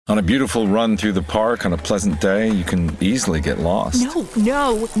On a beautiful run through the park on a pleasant day, you can easily get lost.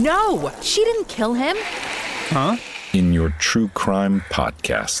 No! She didn't kill him. Huh? In your true crime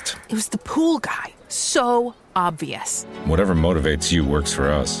podcast. It was the pool guy. So obvious. Whatever motivates you works for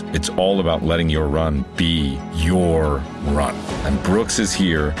us. It's all about letting your run be your run. And Brooks is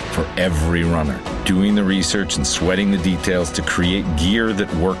here for every runner, doing the research and sweating the details to create gear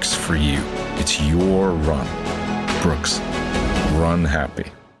that works for you. It's your run. Brooks, run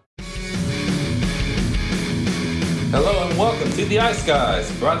happy. Hello and welcome to The Ice Guys,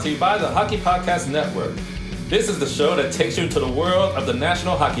 brought to you by the Hockey Podcast Network. This is the show that takes you to the world of the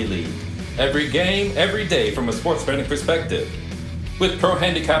National Hockey League. Every game, every day from a sports betting perspective. With pro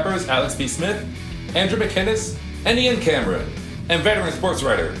handicappers Alex B. Smith, Andrew McInnes, and Ian Cameron, and veteran sports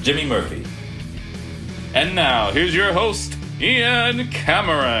writer Jimmy Murphy. And now, here's your host, Ian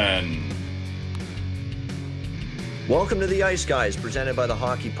Cameron. Welcome to The Ice Guys, presented by the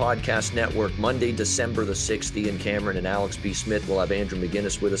Hockey Podcast Network. Monday, December the 6th, Ian Cameron and Alex B. Smith. We'll have Andrew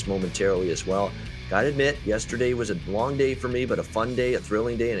McInnes with us momentarily as well. Gotta admit, yesterday was a long day for me, but a fun day, a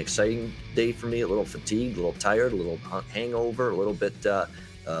thrilling day, an exciting day for me. A little fatigued, a little tired, a little hangover, a little bit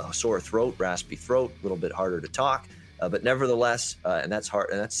sore throat, raspy throat, a little bit harder to talk. But nevertheless, and that's hard,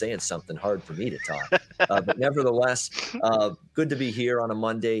 and that's saying something, hard for me to talk. But nevertheless, good to be here on a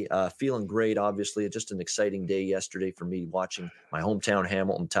Monday. Feeling great, obviously. Just an exciting day yesterday for me, watching my hometown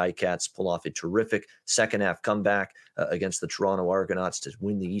Hamilton Ticats pull off a terrific second half comeback against the Toronto Argonauts to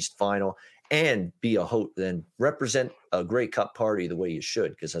win the East Final and be a host and represent a Grey Cup party the way you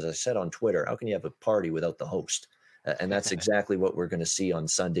should. Because as I said on Twitter, how can you have a party without the host? And that's exactly what we're going to see on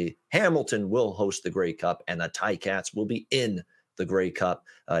Sunday. Hamilton will host the Grey Cup, and the Ticats will be in the Grey Cup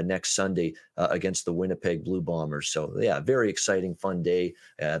next Sunday against the Winnipeg Blue Bombers. So, yeah, very exciting, fun day.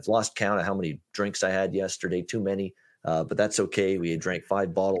 I've lost count of how many drinks I had yesterday, too many. But that's okay. We drank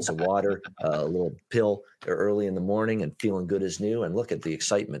 5 bottles of water, a little pill early in the morning, and feeling good as new. And look at the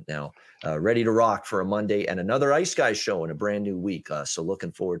excitement now. Ready to rock for a Monday and another Ice Guys show in a brand new week. So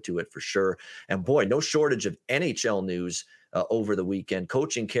looking forward to it for sure. And boy, no shortage of NHL news over the weekend.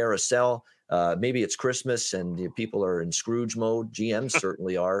 Coaching carousel. Maybe it's Christmas and people are in Scrooge mode. GMs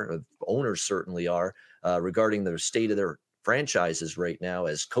certainly are. Owners certainly are regarding the state of their franchises right now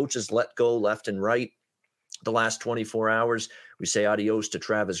as coaches let go left and right. The last 24 hours, we say adios to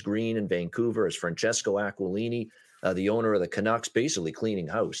Travis Green in Vancouver as Francesco Aquilini, the owner of the Canucks, basically cleaning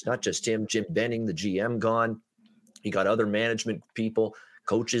house. Not just him, Jim Benning, the GM, gone. You got other management people,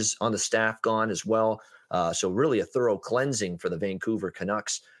 coaches on the staff gone as well. So really a thorough cleansing for the Vancouver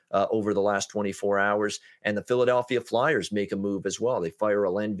Canucks over the last 24 hours. And the Philadelphia Flyers make a move as well. They fire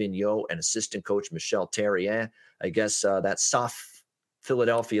Alain Vigneault and assistant coach Michel Therrien. I guess that soft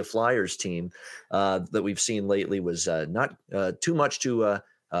Philadelphia Flyers team that we've seen lately was not too much to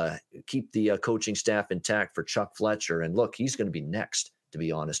keep the coaching staff intact for Chuck Fletcher. And look, he's going to be next, to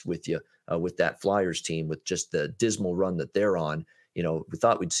be honest with you, with that Flyers team, with just the dismal run that they're on. You know, we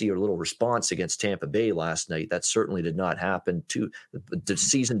thought we'd see a little response against Tampa Bay last night. That certainly did not happen. The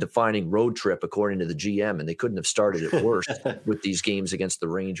season-defining road trip, according to the GM, and they couldn't have started it worse with these games against the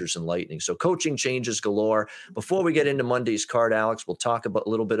Rangers and Lightning. So coaching changes galore. Before we get into Monday's card, Alex, we'll talk a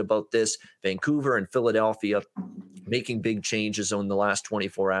little bit about this. Vancouver and Philadelphia making big changes on the last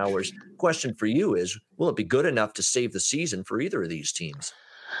 24 hours. Question for you is, will it be good enough to save the season for either of these teams?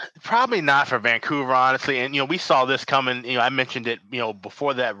 Probably not for Vancouver, honestly. And, we saw this coming. I mentioned it,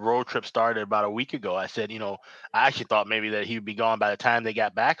 before that road trip started about a week ago. I said, I actually thought maybe that he would be gone by the time they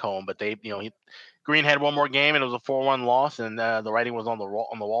got back home. But Green had one more game and it was a 4-1 loss. And the writing was on the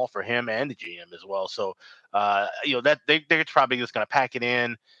wall for him and the GM as well. So, that they're probably just going to pack it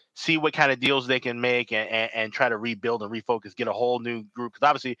in, see what kind of deals they can make and try to rebuild and refocus, get a whole new group. Because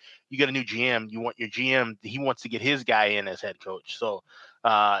obviously you get a new GM, you want your GM, he wants to get his guy in as head coach. So,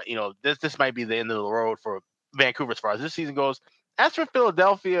 this might be the end of the road for Vancouver as far as this season goes. As for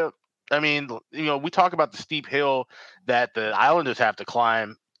Philadelphia, I mean, we talk about the steep hill that the Islanders have to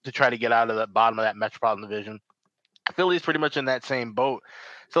climb to try to get out of the bottom of that Metropolitan Division. Philly's pretty much in that same boat.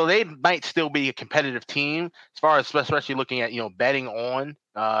 So they might still be a competitive team as far as especially looking at, betting on,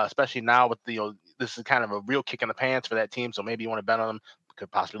 especially now with this is kind of a real kick in the pants for that team. So maybe you want to bet on them,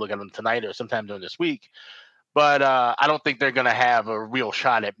 could possibly look at them tonight or sometime during this week. But I don't think they're going to have a real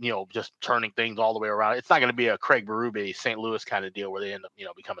shot at, just turning things all the way around. It's not going to be a Craig Berube, St. Louis kind of deal where they end up,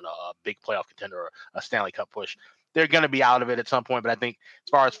 becoming a big playoff contender or a Stanley Cup push. They're going to be out of it at some point. But I think as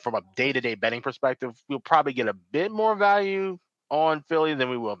far as from a day-to-day betting perspective, we'll probably get a bit more value on Philly than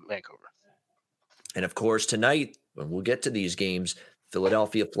we will Vancouver. And of course, tonight, when we'll get to these games,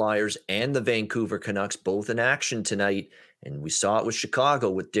 Philadelphia Flyers and the Vancouver Canucks both in action tonight. And we saw it with Chicago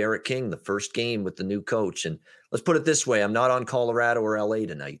with Derek King, the first game with the new coach. And let's put it this way. I'm not on Colorado or LA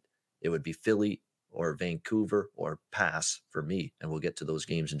tonight. It would be Philly or Vancouver or pass for me. And we'll get to those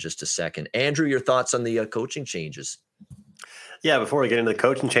games in just a second. Andrew, your thoughts on the coaching changes? Yeah, before we get into the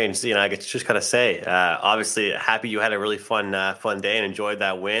coaching changes, I just got to say, obviously happy you had a really fun day and enjoyed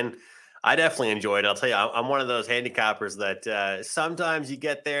that win. I definitely enjoyed it. I'll tell you, I'm one of those handicappers that sometimes you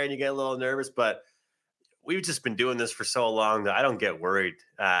get there and you get a little nervous, but we've just been doing this for so long that I don't get worried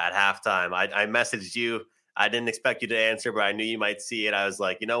at halftime. I messaged you. I didn't expect you to answer, but I knew you might see it. I was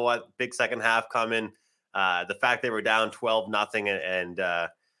like, you know what? Big second half coming. The fact they were down 12-0 and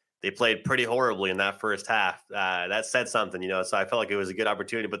they played pretty horribly in that first half. That said something, so I felt like it was a good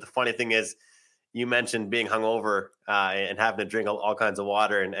opportunity. But the funny thing is, you mentioned being hungover and having to drink all kinds of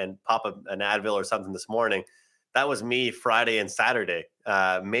water and pop an Advil or something this morning. That was me Friday and Saturday,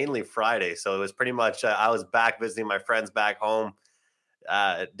 mainly Friday. So it was pretty much I was back visiting my friends back home.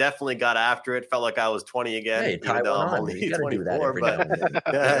 Definitely got after it. Felt like I was 20 again, Hey, even though I'm only 24.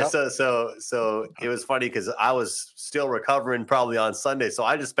 But so it was funny because I was still recovering probably on Sunday. So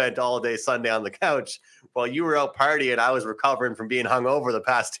I just spent all day Sunday on the couch while you were out partying. I was recovering from being hungover the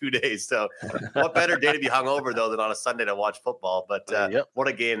past 2 days. So what better day to be hungover though than on a Sunday to watch football? But what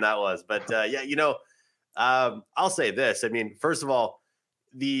a game that was. But I'll say this. I mean, first of all,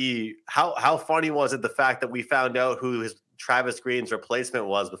 how funny was it the fact that we found out who Travis Green's replacement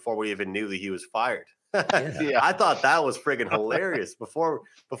was before we even knew that he was fired? Yeah. I thought that was friggin' hilarious before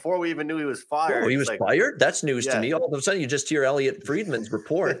we even knew he was fired. Oh, he was fired? That's news to me. All of a sudden, you just hear Elliot Friedman's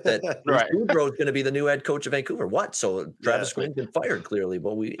report that Boudreau is going to be the new head coach of Vancouver. What? So Travis Green's been fired clearly,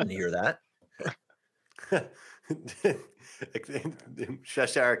 but we didn't hear that.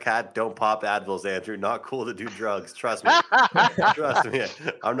 Cheshire Cat, don't pop Advils, Andrew. Not cool to do drugs. Trust me. Trust me.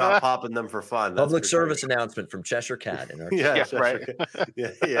 I'm not popping them for fun. Public service announcement from Cheshire Cat. Yeah.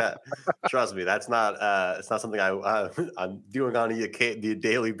 Trust me. That's not. It's not something I'm doing on a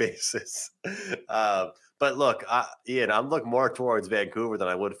daily basis. But look, Ian, I'm looking more towards Vancouver than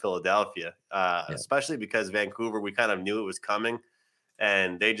I would Philadelphia, especially because Vancouver, we kind of knew it was coming,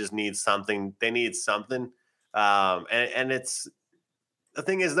 and they just need something. They need something. And it's the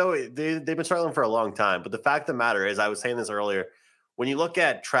thing is though they've been struggling for a long time. But the fact of the matter is, I was saying this earlier, when you look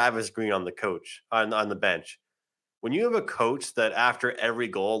at Travis Green on the bench, when you have a coach that after every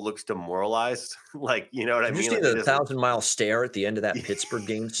goal looks demoralized, like you know what I mean? You see the 1,000-mile stare at the end of that Pittsburgh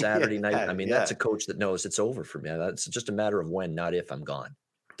game Saturday night. I mean, that's a coach that knows it's over for me. That's just a matter of when, not if I'm gone.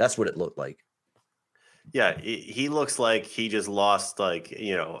 That's what it looked like. Yeah, he looks like he just lost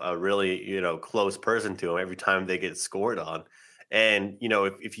a really, close person to him every time they get scored on. And,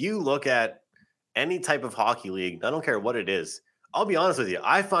 if you look at any type of hockey league, I don't care what it is, I'll be honest with you,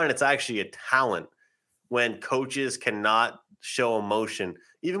 I find it's actually a talent when coaches cannot show emotion.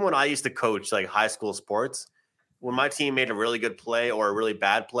 Even when I used to coach like high school sports, when my team made a really good play or a really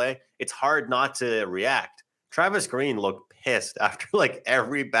bad play, it's hard not to react. Travis Green looked pissed after like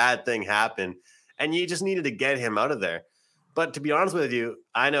every bad thing happened. And you just needed to get him out of there. But to be honest with you,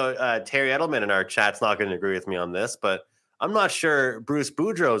 I know Terry Edelman in our chat's not going to agree with me on this, but I'm not sure Bruce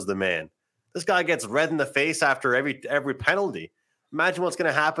Boudreau's the man. This guy gets red in the face after every penalty. Imagine what's going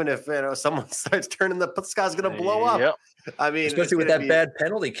to happen if someone starts turning this guy's going to blow up. Yep. I mean, especially with that bad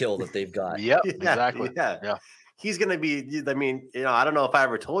penalty kill that they've got. Exactly. Yeah. He's going to be. I mean, I don't know if I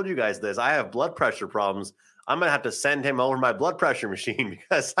ever told you guys this. I have blood pressure problems. I'm going to have to send him over my blood pressure machine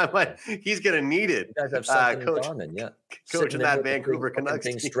because he's going to need it. You guys have something in common, Coach in that Vancouver Canucks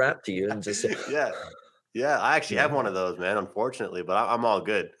thing strapped to you and just yeah. I actually have one of those, man, unfortunately, but I'm all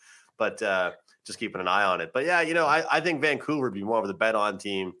good. But just keeping an eye on it. But yeah, I think Vancouver would be more of the bet on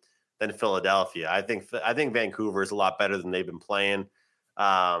team than Philadelphia. I think Vancouver is a lot better than they've been playing.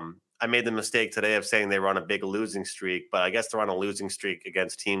 I made the mistake today of saying they were on a big losing streak, but I guess they're on a losing streak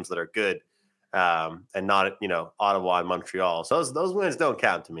against teams that are good. And not, Ottawa and Montreal. So those wins don't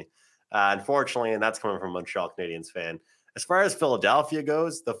count to me, unfortunately, and that's coming from a Montreal Canadiens fan. As far as Philadelphia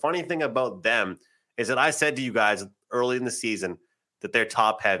goes, the funny thing about them is that I said to you guys early in the season that they're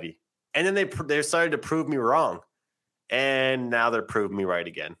top heavy, and then they started to prove me wrong, and now they're proving me right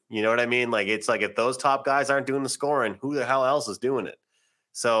again. You know what I mean? Like it's like if those top guys aren't doing the scoring, who the hell else is doing it?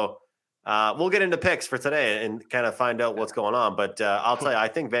 So. We'll get into picks for today and kind of find out what's going on. But I'll tell you, I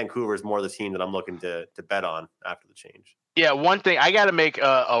think Vancouver is more the team that I'm looking to bet on after the change. Yeah, one thing I got to make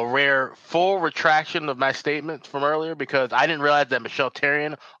a rare full retraction of my statement from earlier because I didn't realize that Michelle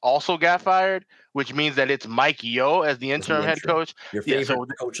Therrien also got fired, which means that it's Mike Yeo as the interim head coach. Your favorite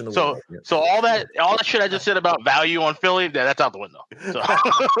coach in the world. Yeah. So all that shit I just said about value on Philly, that's out the window. So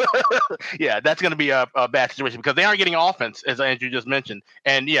yeah, that's going to be a bad situation because they aren't getting offense, as Andrew just mentioned.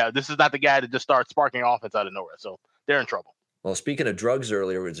 And yeah, this is not the guy to just start sparking offense out of nowhere. So they're in trouble. Well, speaking of drugs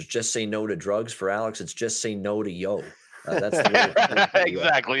earlier, it's just say no to drugs for Alex. It's just say no to Yo. That's the way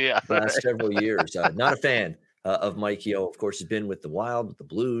exactly. Yeah. Last several years, not a fan of Mike Yeo. Of course, he's been with the Wild, with the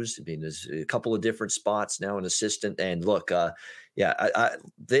Blues. I mean, there's a couple of different spots now, an assistant. And look, they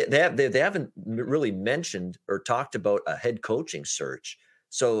haven't really mentioned or talked about a head coaching search.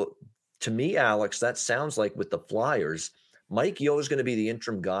 So to me, Alex, that sounds like with the Flyers, Mike Yeo is going to be the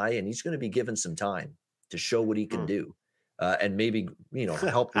interim guy, and he's going to be given some time to show what he can do. And maybe,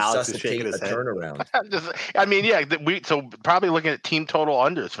 help resuscitate a turnaround. So probably looking at team total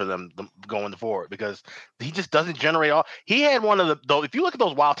unders for them going forward because he just doesn't generate all. He had one of though. If you look at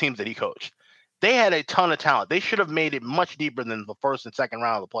those Wild teams that he coached, they had a ton of talent. They should have made it much deeper than the first and second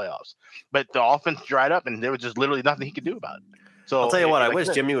round of the playoffs. But the offense dried up, and there was just literally nothing he could do about it. So I'll tell you what. I wish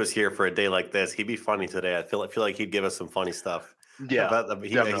Jimmy was here for a day like this. He'd be funny today. I feel like he'd give us some funny stuff. Yeah,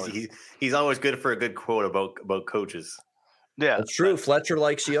 he's always good for a good quote about coaches. Yeah, it's true. Fletcher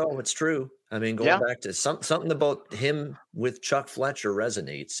likes Yeo. It's true. I mean, going back to something about him with Chuck Fletcher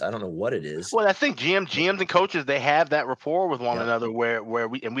resonates. I don't know what it is. Well, I think GMs and coaches, they have that rapport with one another where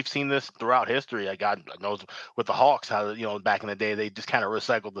we've seen this throughout history. Like God knows with the Hawks, how back in the day they just kind of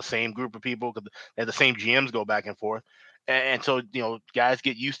recycled the same group of people because they had the same GMs go back and forth, and so guys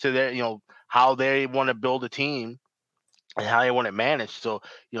get used to their how they want to build a team and how they want it managed. So,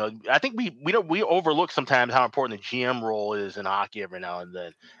 I think we overlook sometimes how important the GM role is in hockey every now and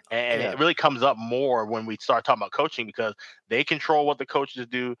then. And it really comes up more when we start talking about coaching because they control what the coaches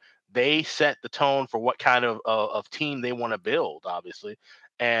do. They set the tone for what kind of team they want to build, obviously.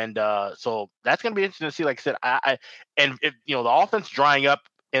 And so that's going to be interesting to see. Like I said, and if the offense drying up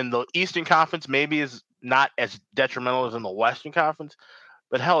in the Eastern Conference maybe is not as detrimental as in the Western Conference.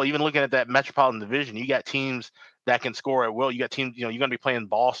 But hell, even looking at that Metropolitan Division, you got teams that can score at will. You got teams, you're going to be playing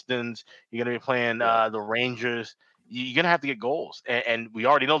Boston's, you're going to be playing the Rangers. You're going to have to get goals. And we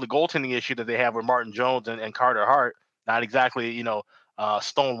already know the goaltending issue that they have with Martin Jones and Carter Hart. Not exactly,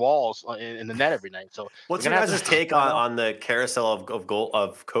 stone walls in the net every night. So what's your guys' take on the carousel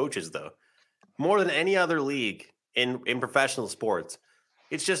of coaches, though? More than any other league in professional sports,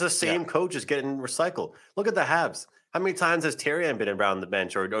 it's just the same coaches getting recycled. Look at the Habs. How many times has Therrien been around the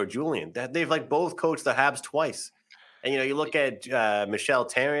bench or Julian? They've both coached the Habs twice. And, you look at Michel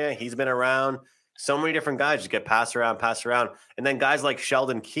Therrien, he's been around. So many different guys just get passed around. And then guys like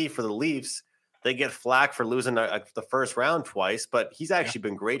Sheldon Keefe for the Leafs, they get flack for losing the first round twice, but he's actually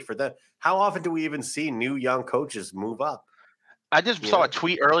been great for them. How often do we even see new young coaches move up? I just saw a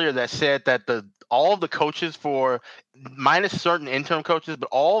tweet earlier that said that all of the coaches for minus certain interim coaches, but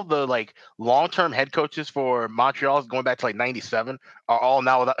all of the long-term head coaches for Montreal going back to 97 are all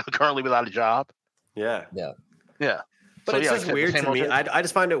now currently without a job. Yeah. But so, it's just weird to me. I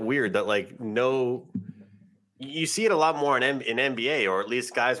just find it weird that you see it a lot more in NBA, or at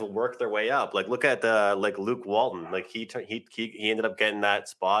least guys will work their way up. Look at Luke Walton. He ended up getting that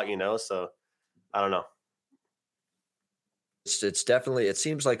spot, so I don't know. It's definitely, it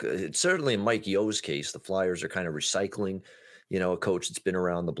seems like it's certainly in Mike Yeo's case, the Flyers are kind of recycling, a coach that's been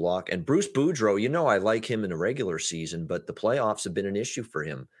around the block. And Bruce Boudreau, I like him in the regular season, but the playoffs have been an issue for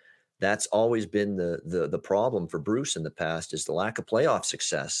him. That's always been the problem for Bruce in the past, is the lack of playoff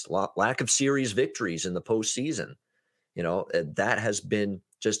success, lack of series victories in the postseason. That has been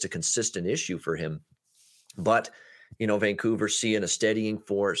just a consistent issue for him. But, Vancouver seeing a steadying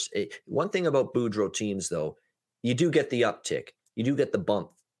force. One thing about Boudreau teams, though, you do get the uptick. You do get the bump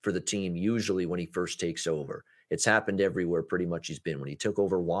for the team usually when he first takes over. It's happened everywhere pretty much he's been. When he took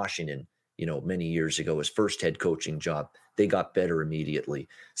over Washington, many years ago, his first head coaching job, they got better immediately.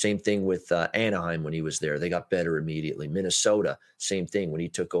 Same thing with Anaheim when he was there. They got better immediately. Minnesota, same thing. When he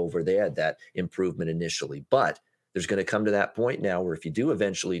took over, they had that improvement initially. But there's going to come to that point now where if you do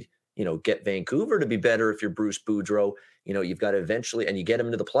eventually, get Vancouver to be better, if you're Bruce Boudreau, you've got to eventually, and you get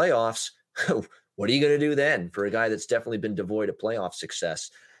him to the playoffs, what are you going to do then for a guy that's definitely been devoid of playoff success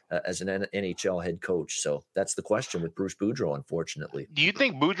as an NHL head coach? So that's the question with Bruce Boudreau, unfortunately. Do you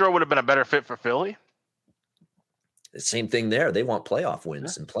think Boudreau would have been a better fit for Philly? Same thing there. They want playoff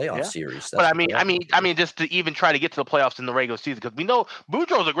wins and playoff series. But I mean, just to even try to get to the playoffs in the regular season, because we know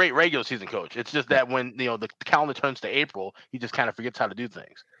Boudreau's a great regular season coach. It's just that when the calendar turns to April, he just kind of forgets how to do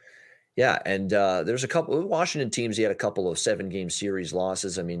things. Yeah, and there's a couple of Washington teams. He had a couple of 7-game series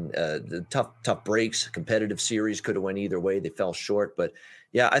losses. I mean, the tough breaks, competitive series could have went either way. They fell short, but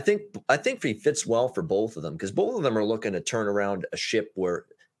yeah, I think he fits well for both of them because both of them are looking to turn around a ship where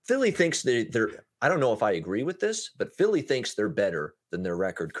Philly thinks they're. I don't know if I agree with this, but Philly thinks they're better than their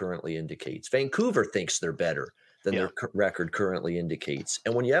record currently indicates. Vancouver thinks they're better than their record currently indicates.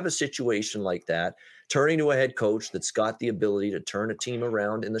 And when you have a situation like that, turning to a head coach that's got the ability to turn a team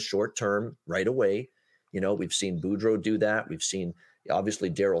around in the short term right away. We've seen Boudreau do that. We've seen obviously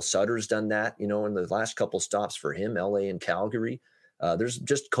Daryl Sutter's done that, in the last couple stops for him, LA and Calgary. There's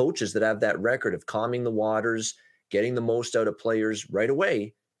just coaches that have that record of calming the waters, getting the most out of players right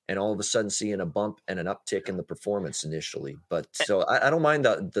away, and all of a sudden seeing a bump and an uptick in the performance initially. But so I don't mind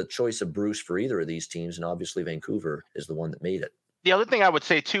the choice of Bruce for either of these teams. And obviously Vancouver is the one that made it. The other thing I would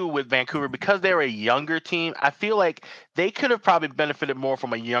say too with Vancouver, because they're a younger team, I feel like they could have probably benefited more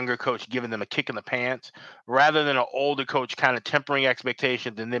from a younger coach giving them a kick in the pants rather than an older coach kind of tempering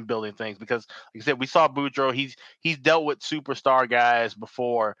expectations and then building things. Because like I said, we saw Boudreau, he's dealt with superstar guys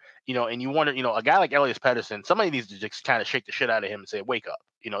before, and you wonder, a guy like Elias Pettersson, somebody needs to just kind of shake the shit out of him and say, wake up.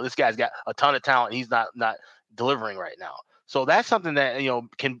 This guy's got a ton of talent and he's not delivering right now. So that's something that,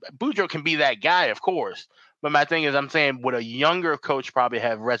 Boudreau can be that guy, of course. But my thing is, I'm saying would a younger coach probably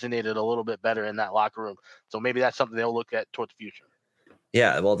have resonated a little bit better in that locker room? So maybe that's something they'll look at toward the future.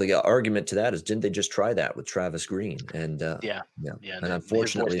 Yeah, well, the argument to that is, didn't they just try that with Travis Green? And yeah, and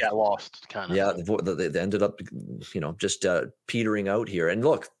unfortunately, got lost. Kind of. Yeah, they ended up, just petering out here. And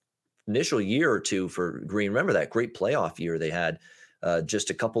look, initial year or two for Green. Remember that great playoff year they had just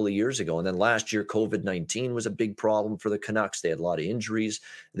a couple of years ago. And then last year, COVID-19 was a big problem for the Canucks. They had a lot of injuries.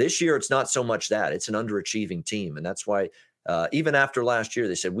 This year, it's not so much that. It's an underachieving team. And that's why even after last year,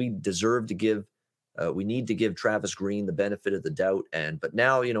 they said we need to give Travis Green the benefit of the doubt. But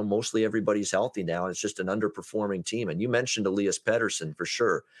now, mostly everybody's healthy now. And it's just an underperforming team. And you mentioned Elias Pettersson for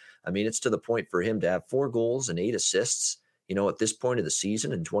sure. I mean, it's to the point for him to have 4 goals and 8 assists, at this point of the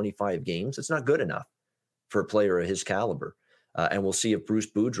season in 25 games. It's not good enough for a player of his caliber. And we'll see if Bruce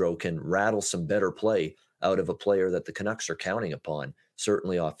Boudreau can rattle some better play out of a player that the Canucks are counting upon,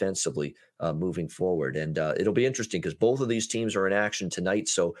 certainly offensively moving forward. And it'll be interesting because both of these teams are in action tonight.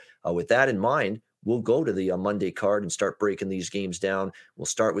 So with that in mind, we'll go to the Monday card and start breaking these games down. We'll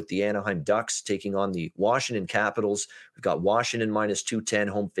start with the Anaheim Ducks taking on the Washington Capitals. We've got Washington minus 210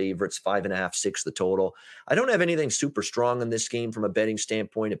 home favorites, 5.5, 6 the total. I don't have anything super strong in this game from a betting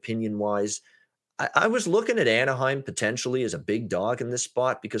standpoint, opinion-wise. I was looking at Anaheim potentially as a big dog in this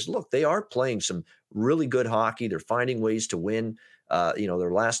spot because, look, they are playing some really good hockey. They're finding ways to win.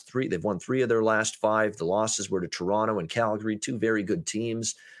 Their last 3, they've won 3 of their last 5. The losses were to Toronto and Calgary, 2 very good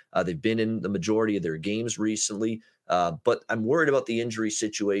teams. They've been in the majority of their games recently. But I'm worried about the injury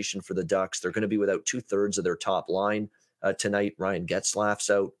situation for the Ducks. They're going to be without 2/3 of their top line tonight. Ryan Getzlaf's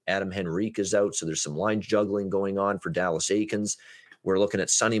out. Adam Henrique is out. So there's some line juggling going on for Dallas Eakins. We're looking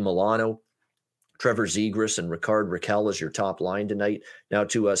at Sonny Milano, Trevor Zegras, and Ricard Raquel as your top line tonight. Now,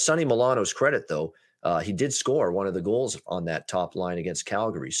 to Sonny Milano's credit, though, he did score one of the goals on that top line against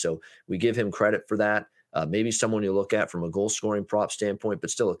Calgary. So we give him credit for that. Maybe someone you look at from a goal-scoring prop standpoint, but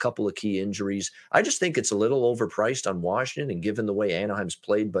still a couple of key injuries. I just think it's a little overpriced on Washington and given the way Anaheim's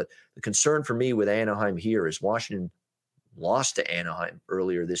played. But the concern for me with Anaheim here is Washington lost to Anaheim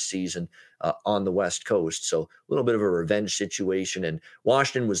earlier this season on the West Coast. So a little bit of a revenge situation. And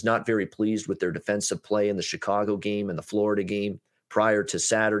Washington was not very pleased with their defensive play in the Chicago game and the Florida game prior to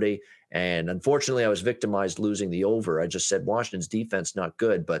Saturday. And unfortunately, I was victimized losing the over. I just said Washington's defense not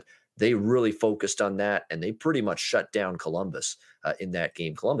good, but they really focused on that, and they pretty much shut down Columbus in that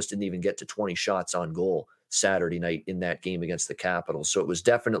game. Columbus didn't even get to 20 shots on goal Saturday night in that game against the Capitals. So it was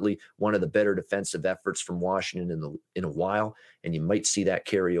definitely one of the better defensive efforts from Washington in a while, and you might see that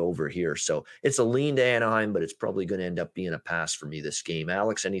carry over here. So it's a lean to Anaheim, but it's probably going to end up being a pass for me this game.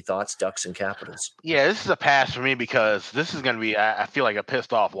 Alex, any thoughts? Ducks and Capitals? Yeah, this is a pass for me because this is going to be, I feel like, a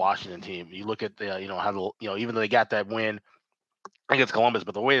pissed off Washington team. You look at the, how even though they got that win against Columbus,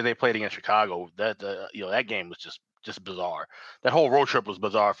 but the way that they played against Chicago, that game was just bizarre. That whole road trip was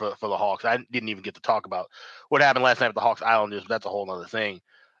bizarre for the Hawks. I didn't even get to talk about what happened last night with the Hawks Islanders, but that's a whole other thing.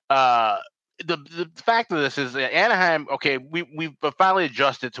 The fact of this is that Anaheim, okay, we've finally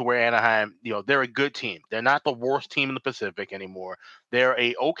adjusted to where Anaheim, they're a good team. They're not the worst team in the Pacific anymore. They're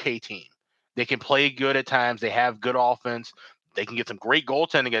a okay team. They can play good at times. They have good offense. They can get some great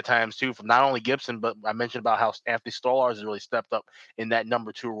goaltending at times too from not only Gibson, but I mentioned about how Anthony Stolarz has really stepped up in that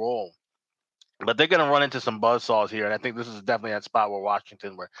number 2 role. But they're going to run into some buzzsaws here, and I think this is definitely that spot where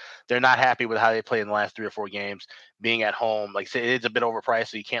Washington, where they're not happy with how they played in the last 3 or 4 games, being at home. Like I said, it's a bit overpriced,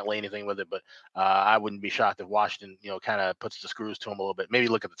 so you can't lay anything with it. But I wouldn't be shocked if Washington, kind of puts the screws to them a little bit. Maybe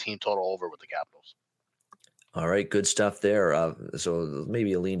look at the team total over with the Capitals. All right, good stuff there. So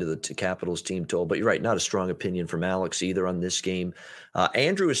maybe a lean to the Capitals team total, but you're right, not a strong opinion from Alex either on this game.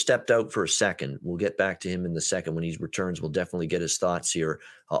 Andrew has stepped out for a second. We'll get back to him in the second when he returns. We'll definitely get his thoughts here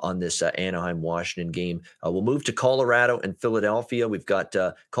on this Anaheim-Washington game. We'll move to Colorado and Philadelphia. We've got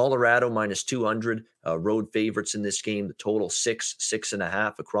Colorado minus 200 road favorites in this game. The total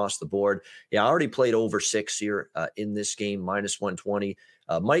 6.5 across the board. Yeah, I already played over 6 here in this game, minus 120.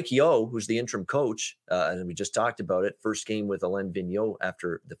 Mike Yeo, who's the interim coach, and we just talked about it, first game with Alain Vigneault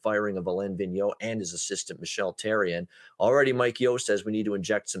after the firing of Alain Vigneault and his assistant, Michel Therrien. Already Mike Yeo says we need to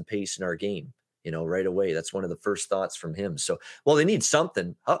inject some pace in our game, right away. That's one of the first thoughts from him. So, well, they need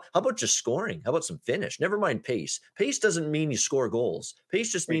something. How about just scoring? How about some finish? Never mind pace. Pace doesn't mean you score goals.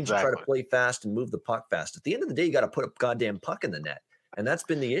 Pace just means you try to play fast and move the puck fast. At the end of the day, you got to put a goddamn puck in the net. And that's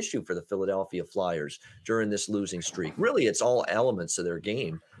been the issue for the Philadelphia Flyers during this losing streak. Really, it's all elements of their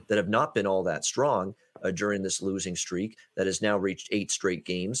game that have not been all that strong during this losing streak that has now reached 8 straight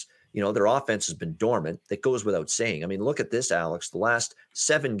games. Their offense has been dormant. That goes without saying. I mean, look at this, Alex. The last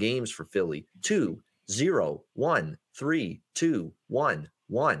 7 games for Philly, 2-0, 1-3, 2-1,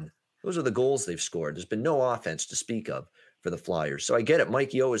 1. Those are the goals they've scored. There's been no offense to speak of for the Flyers. So I get it.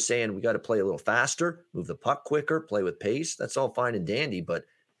 Mike Yeo is saying we got to play a little faster, move the puck quicker, play with pace. That's all fine and dandy, but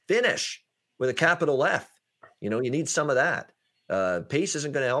finish with a capital F. You need some of that. Pace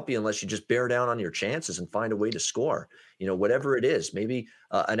isn't going to help you unless you just bear down on your chances and find a way to score. Whatever it is, maybe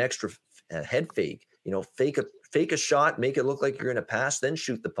an extra head fake. Fake a shot, make it look like you're going to pass, then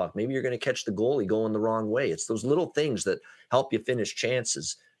shoot the puck. Maybe you're going to catch the goalie going the wrong way. It's those little things that help you finish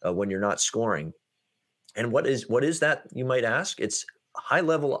chances when you're not scoring. And what is that, you might ask? It's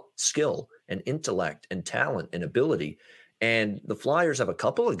high-level skill and intellect and talent and ability. And the Flyers have a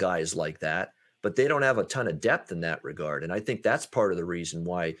couple of guys like that, but they don't have a ton of depth in that regard. And I think that's part of the reason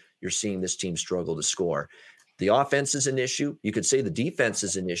why you're seeing this team struggle to score. The offense is an issue. You could say the defense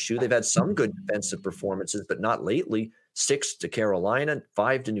is an issue. They've had some good defensive performances, but not lately. 6 to Carolina,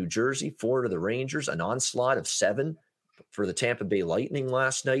 5 to New Jersey, 4 to the Rangers, an onslaught of 7 for the Tampa Bay Lightning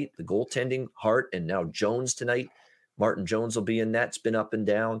last night. The goaltending, Hart, and now Jones tonight. Martin Jones will be in net. It's been up and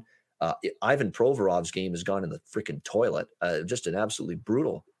down. Ivan Provorov's game has gone in the freaking toilet. Just an absolutely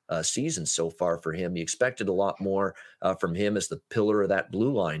brutal season so far for him. You expected a lot more from him as the pillar of that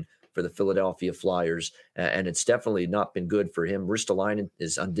blue line for the Philadelphia Flyers, and it's definitely not been good for him. Ristolainen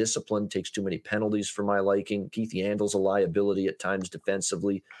is undisciplined, takes too many penalties for my liking. Keith Yandle's a liability at times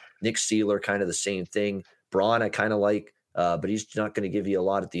defensively. Nick Seeler, kind of the same thing. Braun, I kind of like, but he's not going to give you a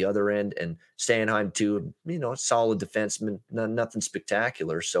lot at the other end. And Sanheim, too, solid defenseman, nothing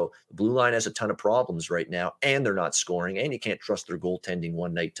spectacular. So the blue line has a ton of problems right now, and they're not scoring, and you can't trust their goaltending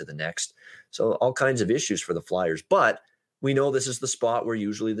one night to the next. So all kinds of issues for the Flyers. But we know this is the spot where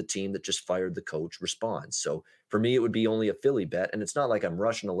usually the team that just fired the coach responds. So for me, it would be only a Philly bet. And it's not like I'm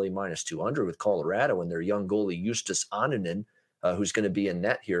rushing to lay minus 200 with Colorado and their young goalie, Justus Annunen, who's going to be in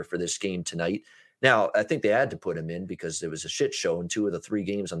net here for this game tonight. Now, I think they had to put him in because it was a shit show in 2 of the 3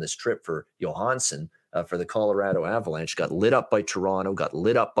 games on this trip for Johansson for the Colorado Avalanche. Got lit up by Toronto, got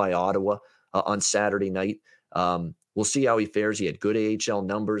lit up by Ottawa on Saturday night. We'll see how he fares. He had good AHL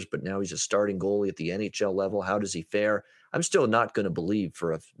numbers, but now he's a starting goalie at the NHL level. How does he fare? I'm still not going to believe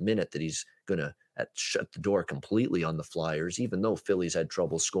for a minute that he's going to shut the door completely on the Flyers, even though Philly's had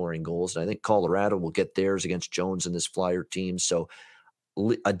trouble scoring goals. And I think Colorado will get theirs against Jones and this Flyer team. So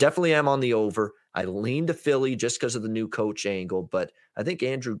I definitely am on the over. I lean to Philly just because of the new coach angle, but I think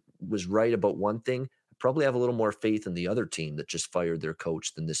Andrew was right about one thing. I probably have a little more faith in the other team that just fired their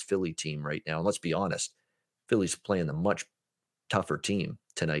coach than this Philly team right now. And let's be honest, Philly's playing a much tougher team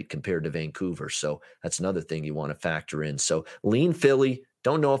tonight compared to Vancouver. So that's another thing you want to factor in. So lean Philly.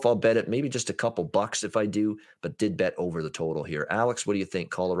 Don't know if I'll bet it. Maybe just a couple bucks if I do, but did bet over the total here. Alex, what do you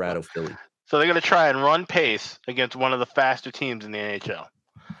think? Colorado, Philly. So they're going to try and run pace against one of the faster teams in the NHL.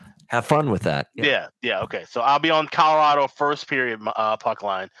 Have fun with that. Yeah. Okay. So I'll be on Colorado first period puck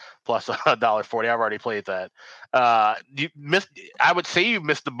line plus $1.40. I've already played that. I would say you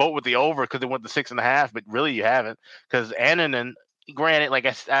missed the boat with the over because it went to 6.5, but really you haven't because Annunen, granted, like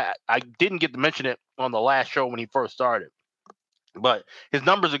I didn't get to mention it on the last show when he first started, but his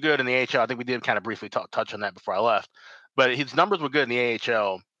numbers are good in the AHL. I think we did kind of briefly touch on that before I left, but his numbers were good in the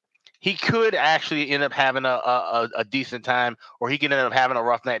AHL. he could actually end up having a decent time, or he can end up having a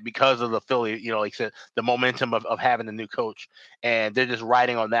rough night because of the Philly, like I said, the momentum of having a new coach, and they're just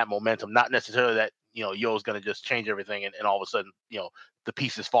riding on that momentum, not necessarily that, Yo's going to just change everything and all of a sudden, the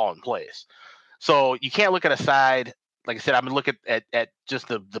pieces fall in place. So you can't look at a side. Like I said, I'm looking at just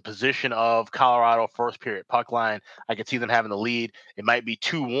the position of Colorado first period puck line. I could see them having the lead. It might be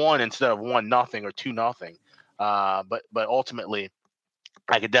 2-1 instead of 1-0 or 2-0. But ultimately,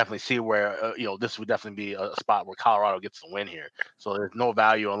 I could definitely see where this would definitely be a spot where Colorado gets the win here. So there's no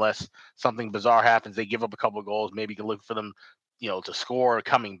value unless something bizarre happens. They give up a couple of goals. Maybe you can look for them, to score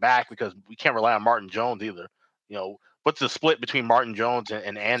coming back, because we can't rely on Martin Jones either. What's the split between Martin Jones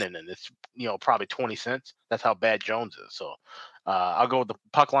and Annan? And it's, probably 20 cents. That's how bad Jones is. So I'll go with the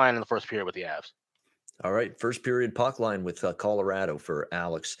puck line in the first period with the Avs. All right, first period puck line with Colorado for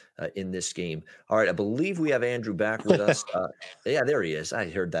Alex in this game. All right, I believe we have Andrew back with us. Yeah, there he is. I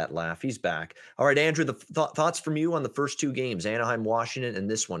heard that laugh. He's back. All right, Andrew, the thoughts from you on the first two games, Anaheim, Washington, and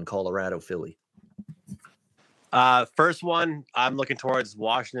this one, Colorado, Philly. First one, I'm looking towards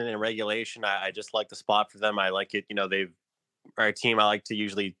Washington in regulation. I just like the spot for them. I like it. They've are a team I like to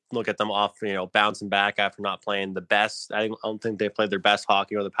usually look at them off, bouncing back after not playing the best. I don't think they played their best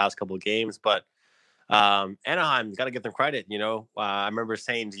hockey over the past couple of games, but Anaheim, got to give them credit. I remember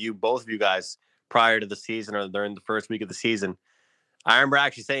saying to you, both of you guys, prior to the season or during the first week of the season, I remember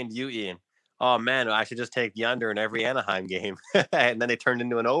actually saying to you, Ian, oh man, I should just take the under in every Anaheim game. And then they turned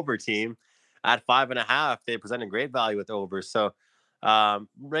into an over team at 5.5. They presented great value with overs. So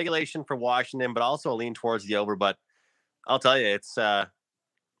regulation for Washington, but also a lean towards the over. But I'll tell you, it's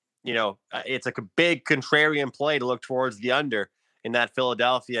it's a big contrarian play to look towards the under in that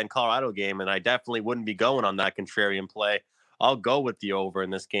Philadelphia and Colorado game, and I definitely wouldn't be going on that contrarian play. I'll go with the over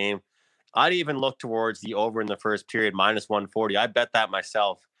in this game. I'd even look towards the over in the first period, -140. I bet that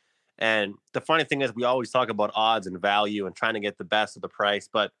myself. And the funny thing is, we always talk about odds and value and trying to get the best of the price,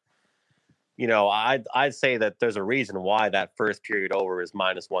 but I'd say that there's a reason why that first period over is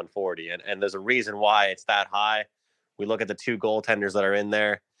 -140, and there's a reason why it's that high. We look at the two goaltenders that are in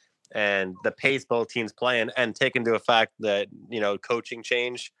there and the pace both teams play and take into effect that, coaching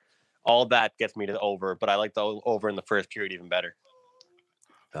change, all that gets me to the over, but I like the over in the first period even better.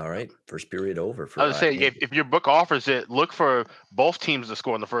 All right. First period over. I would say if your book offers it, look for both teams to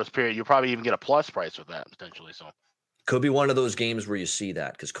score in the first period. You'll probably even get a plus price with that potentially. So could be one of those games where you see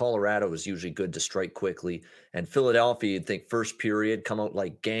that, because Colorado is usually good to strike quickly. And Philadelphia, you'd think first period come out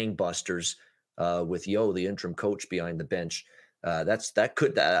like gangbusters with Yo, the interim coach, behind the bench. I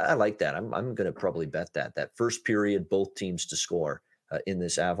like that. I'm going to probably bet that first period, both teams to score in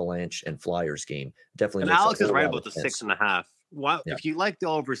this Avalanche and Flyers game. Definitely. And Alex is right about the 6.5. Well, yeah. If you like the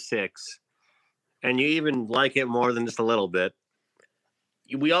over 6 and you even like it more than just a little bit,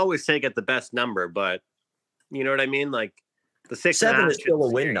 we always say get the best number, but you know what I mean? Like the 7 is still a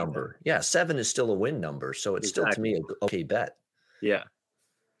win number. Yeah. 7 is still a win number. So it's still, to me, an okay bet. Yeah.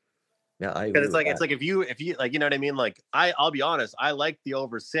 Yeah, I agree. Because it's like if you like, you know what I mean? Like I'll be honest, I like the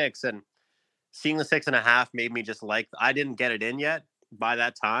over 6, and seeing the 6.5 made me just like, I didn't get it in yet by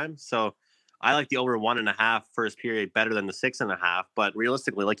that time. So I like the over 1.5 first period better than the 6.5. But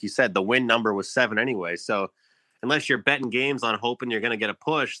realistically, like you said, the win number was 7 anyway. So unless you're betting games on hoping you're going to get a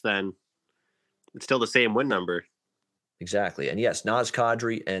push, then it's still the same win number. Exactly. And yes, Naz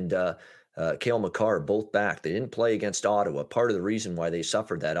Kadri and Cale Makar both back. They didn't play against Ottawa. Part of the reason why they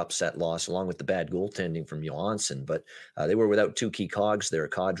suffered that upset loss, along with the bad goaltending from Johansson, but they were without two key cogs there,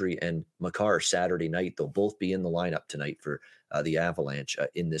 Kadri and Makar, Saturday night. They'll both be in the lineup tonight for the Avalanche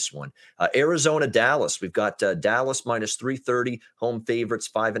in this one. Arizona, Dallas. We've got Dallas -330, home favorites,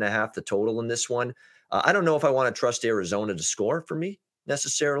 5.5 the total in this one. I don't know if I want to trust Arizona to score for me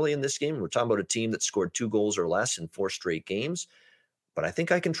necessarily in this game. We're talking about a team that scored 2 goals or less in 4 straight games. But I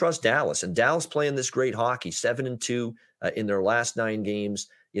think I can trust Dallas. And Dallas playing this great hockey, 7-2 in their last 9 games.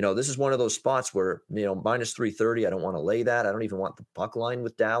 This is one of those spots where, -330, I don't want to lay that. I don't even want the puck line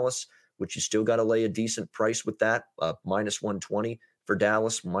with Dallas, which you still got to lay a decent price with that, -120 for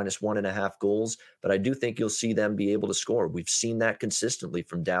Dallas, -1.5 goals. But I do think you'll see them be able to score. We've seen that consistently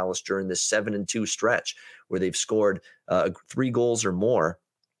from Dallas during this 7-2 stretch where they've scored 3 goals or more,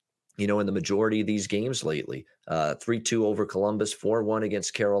 in the majority of these games lately. 3-2 over Columbus, 4-1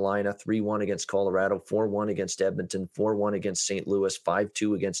 against Carolina, 3-1 against Colorado, 4-1 against Edmonton, 4-1 against St. Louis,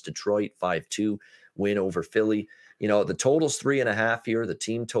 5-2 against Detroit, 5-2 win over Philly. The total's 3.5 here, the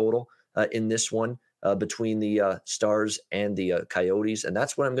team total in this one. between the Stars and the Coyotes. And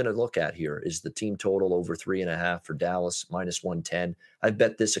that's what I'm going to look at here is the team total over 3.5 for Dallas, -110. I've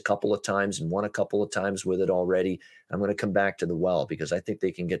bet this a couple of times and won a couple of times with it already. I'm going to come back to the well because I think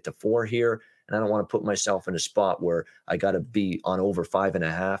they can get to 4 here. And I don't want to put myself in a spot where I got to be on over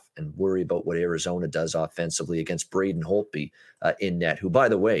 5.5 and worry about what Arizona does offensively against Braden Holtby in net, who, by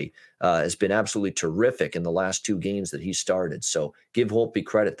the way, has been absolutely terrific in the last 2 games that he started. So give Holtby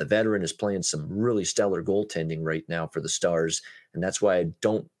credit. The veteran is playing some really stellar goaltending right now for the Stars. And that's why I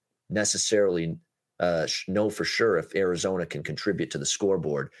don't necessarily know for sure if Arizona can contribute to the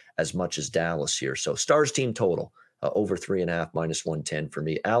scoreboard as much as Dallas here. So Stars team total. Over 3.5, -110 for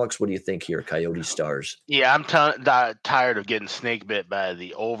me. Alex, what do you think here? Coyote Stars. Yeah, I'm tired of getting snake bit by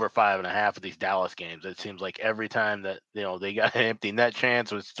the over 5.5 of these Dallas games. It seems like every time that they got an empty net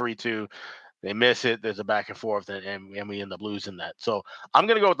chance, it was 3-2. They miss it. There's a back and forth, and we end up losing that. So I'm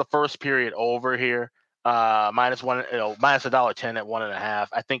gonna go with the first period over here, -1, -1.10 at 1.5.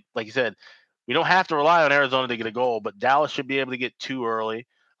 I think, like you said, we don't have to rely on Arizona to get a goal, but Dallas should be able to get 2 early.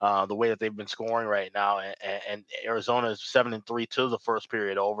 The way that they've been scoring right now, and Arizona is 7-3 to the first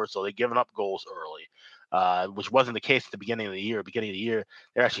period over, so they're giving up goals early, which wasn't the case at the beginning of the year. Beginning of the year,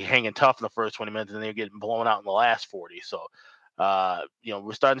 they're actually hanging tough in the first 20 minutes, and they're getting blown out in the last 40. So,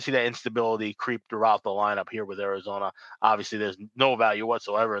 we're starting to see that instability creep throughout the lineup here with Arizona. Obviously, there's no value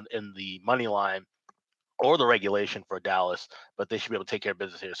whatsoever in the money line or the regulation for Dallas, but they should be able to take care of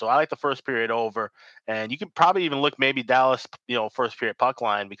business here. So I like the first period over, and you can probably even look maybe Dallas, first period puck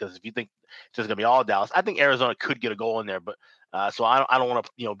line, because if you think it's just gonna be all Dallas, I think Arizona could get a goal in there, but so I don't want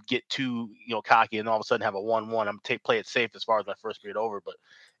to get too cocky and all of a sudden have a 1-1. I'm gonna play it safe as far as my first period over, but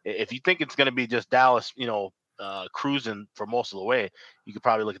if you think it's gonna be just Dallas, cruising for most of the way, you could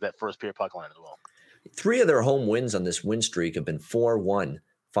probably look at that first period puck line as well. 3 of their home wins on this win streak have been 4-1.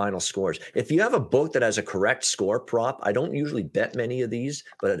 Final scores. If you have a book that has a correct score prop, I don't usually bet many of these,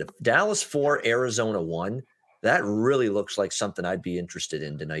 but Dallas 4, Arizona 1, that really looks like something I'd be interested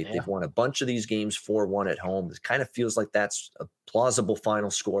in tonight. Yeah. They've won a bunch of these games 4-1 at home. It kind of feels like that's a plausible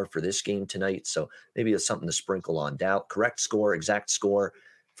final score for this game tonight. So maybe it's something to sprinkle on. Correct score, exact score,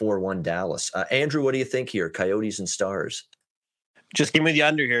 4-1 Dallas. Andrew, what do you think here? Coyotes and Stars. Just give me the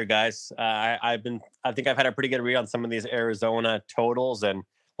under here, guys. I think I've had a pretty good read on some of these Arizona totals, and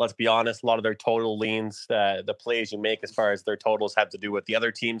let's be honest, a lot of their total leans, the plays you make as far as their totals have to do with the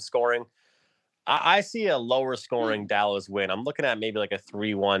other team's scoring. I see a lower scoring Dallas win. I'm looking at maybe like a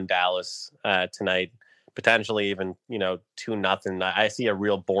 3-1 Dallas tonight, potentially even 2-0. I see a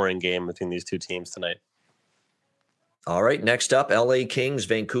real boring game between these two teams tonight. All right, next up, LA Kings,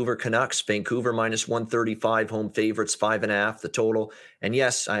 Vancouver Canucks. Vancouver -135, home favorites, 5.5, the total. And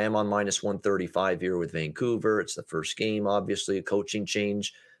yes, I am on -135 here with Vancouver. It's the first game, obviously, a coaching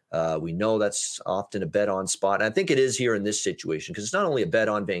change. We know that's often a bet on spot. And I think it is here in this situation because it's not only a bet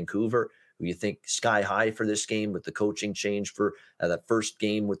on Vancouver, who you think sky high for this game with the coaching change for that first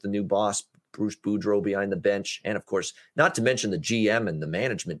game with the new boss, Bruce Boudreau behind the bench. And of course, not to mention the GM and the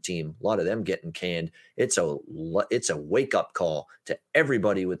management team, a lot of them getting canned. It's a wake up call to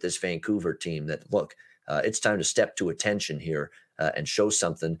everybody with this Vancouver team that, look, it's time to step to attention here and show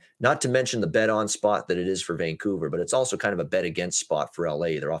something, not to mention the bet on spot that it is for Vancouver, but it's also kind of a bet against spot for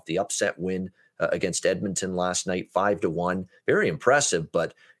LA. They're off the upset win against Edmonton last night, 5-1. Very impressive,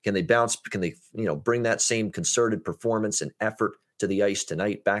 but can they bounce? Can they, bring that same concerted performance and effort to the ice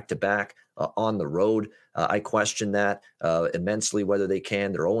tonight, back to back on the road? I question that immensely whether they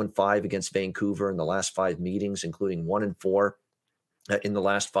can. They're 0-5 against Vancouver in the last 5 meetings, including 1-4 in the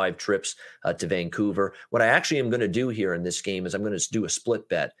last 5 trips to Vancouver. What I actually am going to do here in this game is I'm going to do a split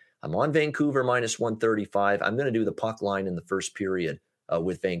bet. I'm on Vancouver -135. I'm going to do the puck line in the first period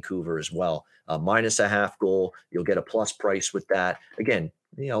with Vancouver as well. -0.5 goal. You'll get a plus price with that. Again,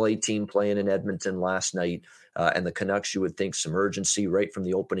 the LA team playing in Edmonton last night, and the Canucks, you would think some urgency right from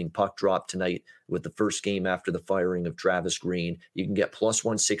the opening puck drop tonight with the first game after the firing of Travis Green. You can get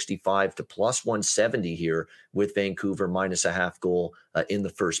 +165 to +170 here with Vancouver -0.5 goal in the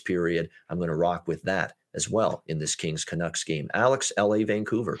first period. I'm going to rock with that as well in this Kings Canucks game. Alex, LA,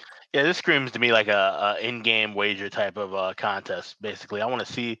 Vancouver. Yeah, this screams to me like a in-game wager type of contest. Basically, I want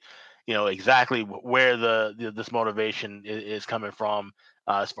to see, exactly where this motivation is coming from.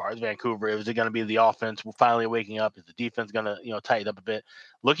 As far as Vancouver, is it going to be the offense finally waking up? Is the defense going to tighten up a bit?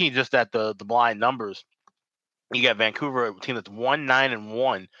 Looking just at the blind numbers, you got Vancouver, a team that's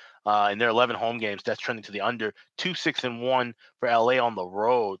 1-9-1 in their 11 home games. That's trending to the under. 2-6-1 for LA on the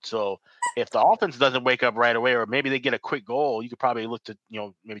road. So if the offense doesn't wake up right away, or maybe they get a quick goal, you could probably look to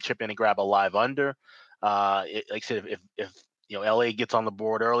maybe chip in and grab a live under. Like I said, if LA gets on the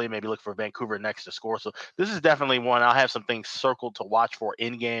board early, maybe look for Vancouver next to score. So this is definitely one I'll have some things circled to watch for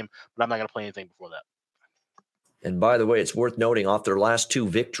in game, but I'm not going to play anything before that. And by the way, it's worth noting off their last 2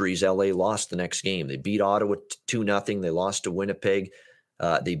 victories, LA lost the next game. They beat Ottawa 2-0. They lost to Winnipeg.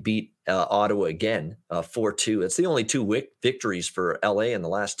 They beat Ottawa again 4-2. It's the only 2 victories for LA in the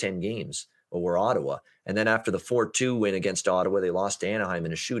last 10 games over Ottawa. And then after the 4-2 win against Ottawa, they lost to Anaheim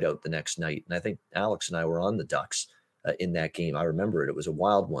in a shootout the next night. And I think Alex and I were on the Ducks in that game. I remember it. It was a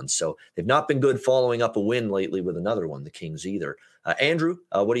wild one. So they've not been good following up a win lately with another one, the Kings either. Andrew,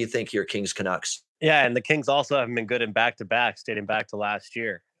 what do you think here, Kings Canucks? Yeah, and the Kings also haven't been good in back-to-backs, dating back to last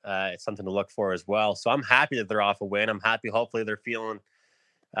year. It's something to look for as well. So I'm happy that they're off a win. I'm happy, hopefully, they're feeling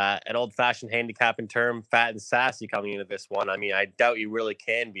an old-fashioned handicapping term, fat and sassy coming into this one. I mean, I doubt you really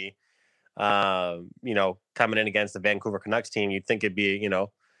can be. Coming in against the Vancouver Canucks team, you'd think it'd be,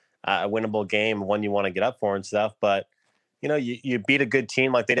 a winnable game, one you want to get up for and stuff. But, you beat a good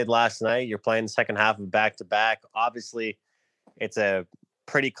team like they did last night. You're playing the second half of back-to-back. Obviously, it's a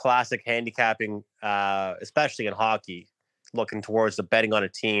pretty classic handicapping, especially in hockey, looking towards the betting on a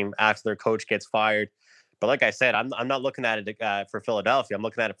team after their coach gets fired. But like I said, I'm not looking at it for Philadelphia. I'm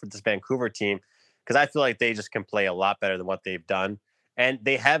looking at it for this Vancouver team because I feel like they just can play a lot better than what they've done. And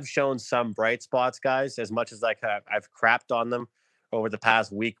they have shown some bright spots, guys, as much as I've crapped on them over the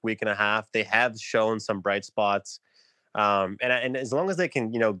past week and a half. They have shown some bright spots. And as long as they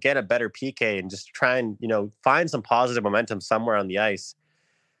can, get a better PK and just try and, find some positive momentum somewhere on the ice,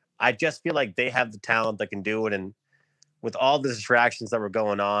 I just feel like they have the talent that can do it. And with all the distractions that were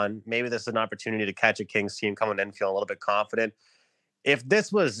going on, maybe this is an opportunity to catch a Kings team coming in feeling a little bit confident. If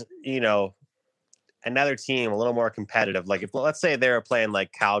this was, another team a little more competitive, like if let's say they were playing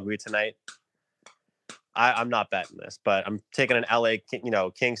like Calgary tonight, I'm not betting this, but I'm taking an LA,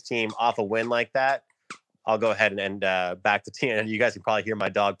 Kings team off a win like that. I'll go ahead and back the team. And you guys can probably hear my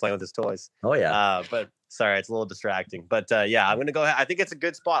dog playing with his toys. Oh yeah. But sorry, it's a little distracting. But yeah, I'm going to go ahead. I think it's a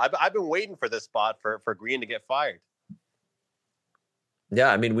good spot. I've been waiting for this spot for Green to get fired.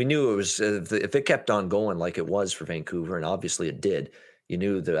 Yeah, I mean, we knew it was if it kept on going like it was for Vancouver, and obviously it did. You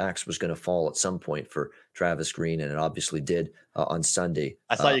knew the axe was going to fall at some point for Travis Green, and it obviously did on Sunday.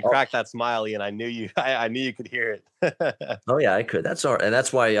 I saw you crack that smile, Ian. I knew you. I knew you could hear it. Oh yeah, I could. That's all right, and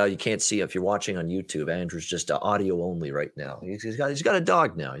that's why you can't see if you're watching on YouTube. Andrew's just audio only right now. He's got a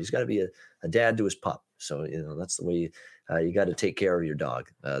dog now. He's got to be a dad to his pup. So that's the way you got to take care of your dog.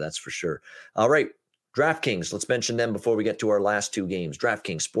 That's for sure. All right. DraftKings, let's mention them before we get to our last 2 games.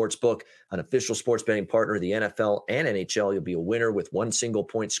 DraftKings Sportsbook, an official sports betting partner of the NFL and NHL. You'll be a winner with 1 single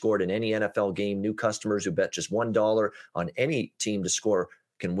point scored in any NFL game. New customers who bet just $1 on any team to score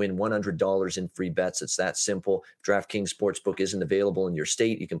can win $100 in free bets. It's that simple. If DraftKings Sportsbook isn't available in your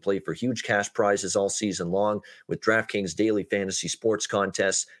state, you can play for huge cash prizes all season long with DraftKings daily fantasy sports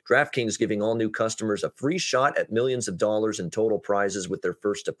contests. DraftKings giving all new customers a free shot at millions of dollars in total prizes with their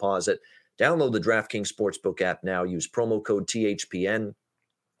first deposit. Download the DraftKings Sportsbook app now. Use promo code THPN.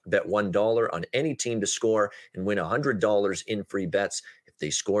 Bet $1 on any team to score and win $100 in free bets. If they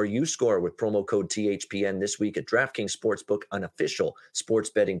score, you score with promo code THPN this week at DraftKings Sportsbook, an official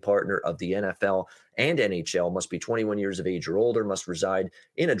sports betting partner of the NFL and NHL. Must be 21 years of age or older. Must reside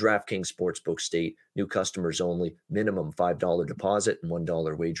in a DraftKings Sportsbook state. New customers only. Minimum $5 deposit and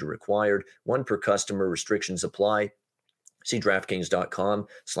 $1 wager required. 1 per customer. Restrictions apply. See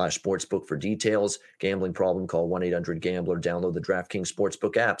DraftKings.com/sportsbook for details. Gambling problem, call 1-800-GAMBLER. Download the DraftKings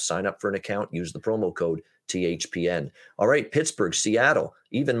Sportsbook app. Sign up for an account. Use the promo code THPN. All right, Pittsburgh, Seattle.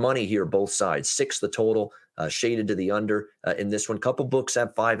 Even money here, both sides. 6 the total, shaded to the under in this one. Couple books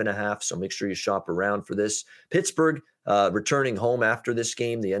have 5.5, so make sure you shop around for this. Pittsburgh returning home after this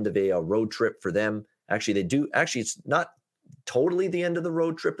game, the end of a road trip for them. Actually, it's not totally the end of the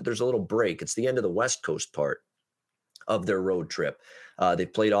road trip, but there's a little break. It's the end of the West Coast part of their road trip.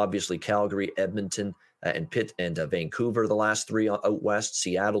 They've played obviously Calgary, Edmonton, and Pitt and Vancouver the last 3 out west,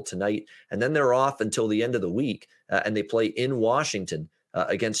 Seattle tonight, and then they're off until the end of the week, and they play in Washington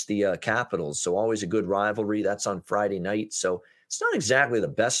against the Capitals. So always a good rivalry. That's on Friday night. So it's not exactly the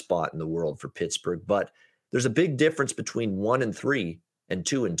best spot in the world for Pittsburgh, but there's a big difference between 1-3 and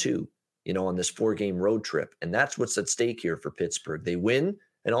 2-2, on this 4-game road trip, and that's what's at stake here for Pittsburgh. They win,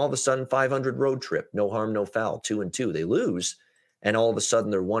 and all of a sudden, 500 road trip, no harm, no foul, 2-2. They lose, and all of a sudden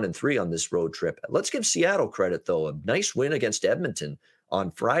they're 1-3 on this road trip. Let's give Seattle credit, though. A nice win against Edmonton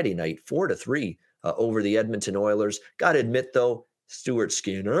on Friday night, 4-3 over the Edmonton Oilers. Got to admit, though, Stuart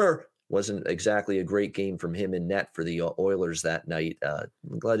Skinner wasn't exactly a great game from him in net for the Oilers that night.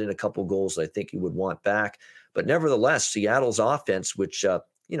 Let in a couple goals that I think you would want back. But nevertheless, Seattle's offense, which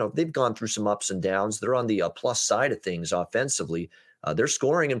they've gone through some ups and downs. They're on the plus side of things offensively. They're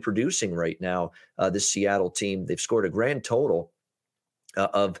scoring and producing right now. This Seattle team, they've scored a grand total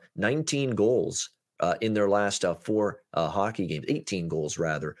of 19 goals in their last 4 hockey games, 18 goals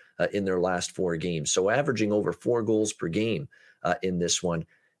rather, in their last 4 games. So averaging over 4 goals per game in this one.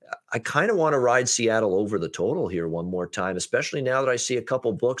 I kind of want to ride Seattle over the total here one more time, especially now that I see a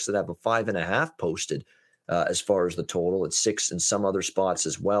couple books that have a 5.5 posted as far as the total. It's 6 in some other spots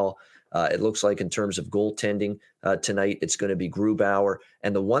as well. It looks like in terms of goaltending tonight, it's going to be Grubauer.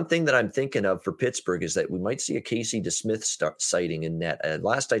 And the one thing that I'm thinking of for Pittsburgh is that we might see a Casey DeSmith sighting in net.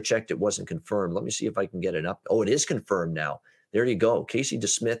 Last I checked, it wasn't confirmed. Let me see if I can get it up. Oh, it is confirmed now. There you go. Casey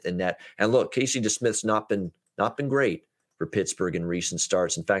DeSmith in net. And look, Casey DeSmith's not been great for Pittsburgh in recent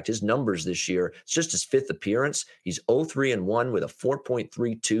starts. In fact, his numbers this year, it's just his 5th appearance. He's 0-3-1 with a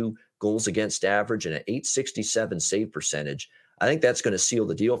 4.32 goals against average and an 867 save percentage. I think that's going to seal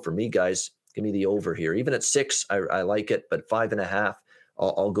the deal for me, guys. Give me the over here. Even at 6, I like it, but 5.5,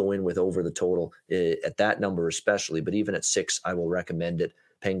 I'll go in with over the total at that number especially. But even at 6, I will recommend it.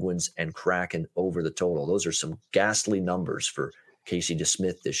 Penguins and Kraken over the total. Those are some ghastly numbers for Casey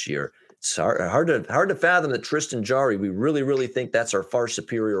DeSmith this year. It's hard to fathom that Tristan Jarry, we really, really think that's our far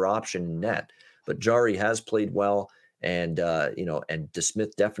superior option in net. But Jarry has played well, and and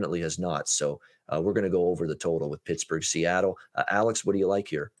DeSmith definitely has not. So we're going to go over the total with Pittsburgh, Seattle. Alex, what do you like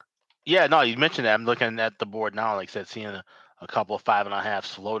here? Yeah, no, you mentioned that. I'm looking at the board now, like I said, seeing a couple of 5.5s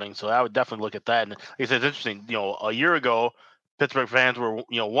floating. So I would definitely look at that. And like I said, it's interesting. A year ago, Pittsburgh fans were,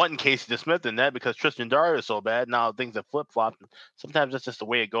 wanting Casey DeSmith in that because Tristan Jarry is so bad. Now things have flip-flopped. Sometimes that's just the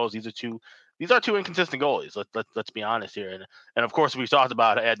way it goes. These are two inconsistent goalies. Let's be honest here. And of course, we've talked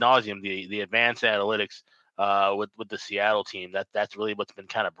about ad nauseum the advanced analytics with the Seattle team. That's really what's been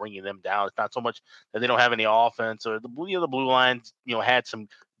kind of bringing them down. It's not so much that they don't have any offense or the blue lines, had some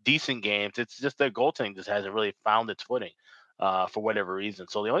decent games. It's just their goaltending just hasn't really found its footing. For whatever reason.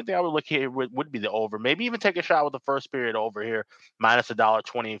 So the only thing I would look here would be the over. Maybe even take a shot with the first period over here, minus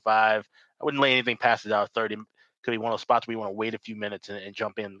 $1.25. I wouldn't lay anything past $1.30. Could be one of those spots where you want to wait a few minutes and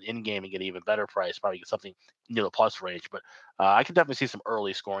jump in game and get an even better price. Probably get something near the plus range. But I could definitely see some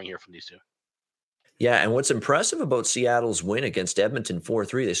early scoring here from these two. Yeah, and what's impressive about Seattle's win against Edmonton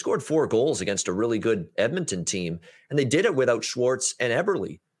 4-3, they scored 4 goals against a really good Edmonton team, and they did it without Schwartz and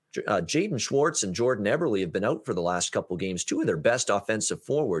Eberle. Jaden Schwartz and Jordan Eberle have been out for the last couple games, 2 of their best offensive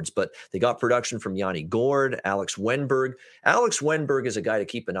forwards, but they got production from Yanni Gourde, Alex Wennberg. Alex Wennberg is a guy to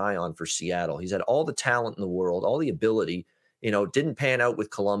keep an eye on for Seattle. He's had all the talent in the world, all the ability, didn't pan out with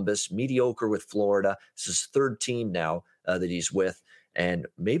Columbus, mediocre with Florida. This is his 3rd team now that he's with, and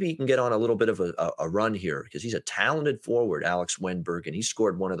maybe he can get on a little bit of a run here because he's a talented forward, Alex Wennberg, and he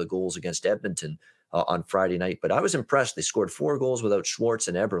scored one of the goals against Edmonton on Friday night. But I was impressed. They scored 4 goals without Schwartz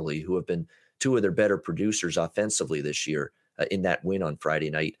and Eberle, who have been 2 of their better producers offensively this year in that win on Friday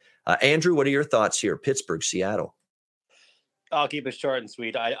night. Andrew, what are your thoughts here? Pittsburgh, Seattle. I'll keep it short and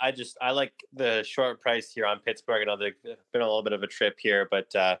sweet. I like the short price here on Pittsburgh. I know they've been a little bit of a trip here,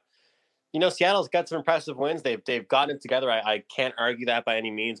 but Seattle's got some impressive wins. They've gotten it together. I can't argue that by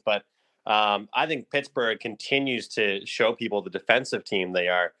any means, but I think Pittsburgh continues to show people the defensive team they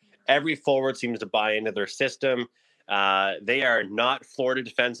are. Every forward seems to buy into their system. They are not Florida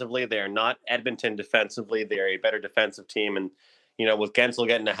defensively. They are not Edmonton defensively. They are a better defensive team. And, with Gensel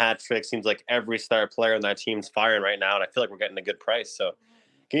getting a hat trick, seems like every star player on that team's firing right now. And I feel like we're getting a good price. So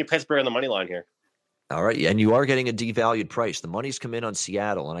give me Pittsburgh on the money line here. All right. And you are getting a devalued price. The money's come in on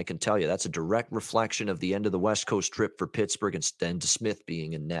Seattle. And I can tell you that's a direct reflection of the end of the West Coast trip for Pittsburgh and DeSmith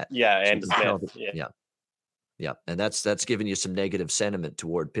being in net. Yeah. And DeSmith. Yeah. Yeah, and that's giving you some negative sentiment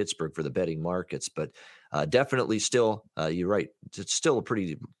toward Pittsburgh for the betting markets, but definitely still, you're right. It's still a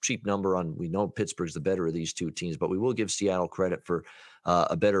pretty cheap number we know Pittsburgh's the better of these 2 teams, but we will give Seattle credit for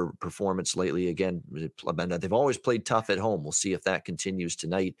a better performance lately. Again, they've always played tough at home. We'll see if that continues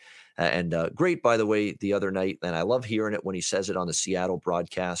tonight. And great, by the way, the other night, and I love hearing it when he says it on the Seattle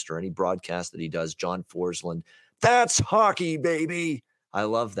broadcast or any broadcast that he does, John Forsland, that's hockey, baby. I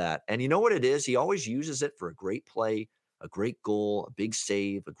love that. And you know what it is? He always uses it for a great play, a great goal, a big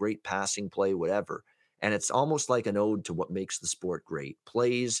save, a great passing play, whatever. And it's almost like an ode to what makes the sport great.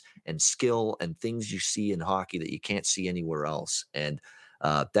 Plays and skill and things you see in hockey that you can't see anywhere else. And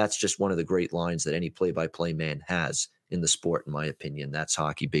that's just one of the great lines that any play-by-play man has in the sport, in my opinion. That's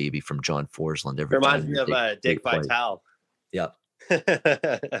hockey, baby, from John Forsland. Reminds me of Dick Vitale. Yep.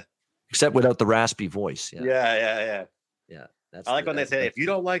 Except without the raspy voice. Yeah. I like when they say, if you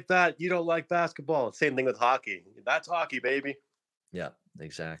don't like that, you don't like basketball. Same thing with hockey. That's hockey, baby. Yeah,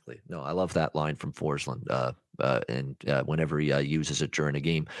 exactly. No, I love that line from Forsland. whenever he uses it during a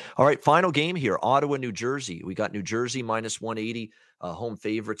game. All right, final game here, Ottawa, New Jersey. We got New Jersey minus 180, home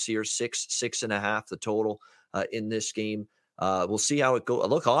favorites here, 6.5 the total in this game. We'll see how it goes.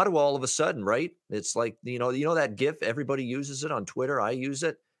 Look, Ottawa all of a sudden, right? It's like, you know that GIF, everybody uses it on Twitter. I use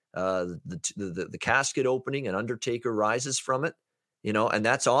it. The casket opening and Undertaker rises from it, and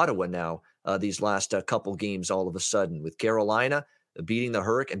that's Ottawa now. These last couple games, all of a sudden, with Carolina beating the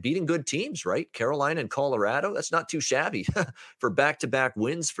Hurricane and beating good teams, right? Carolina and Colorado, that's not too shabby for back-to-back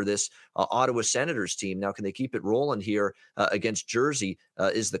wins for this Ottawa Senators team. Now, can they keep it rolling here against Jersey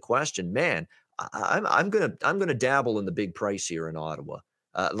is the question. Man, I'm gonna dabble in the big price here in Ottawa.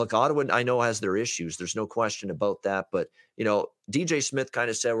 Look, Ottawa, I know, has their issues. There's no question about that. But, DJ Smith kind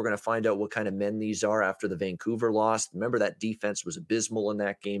of said we're going to find out what kind of men these are after the Vancouver loss. Remember, that defense was abysmal in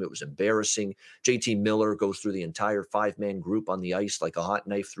that game. It was embarrassing. JT Miller goes through the entire 5-man group on the ice like a hot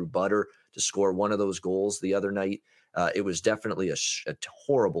knife through butter to score one of those goals the other night. It was definitely a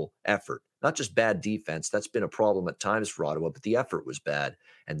horrible effort. Not just bad defense. That's been a problem at times for Ottawa, but the effort was bad.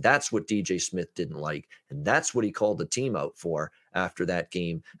 And that's what DJ Smith didn't like. And that's what he called the team out for after that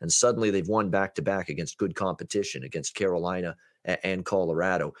game. And suddenly they've won back-to-back against good competition, against Carolina and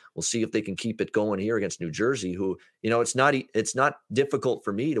Colorado. We'll see if they can keep it going here against New Jersey, who, it's not difficult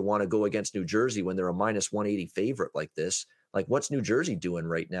for me to want to go against New Jersey when they're a minus 180 favorite like this. Like, what's New Jersey doing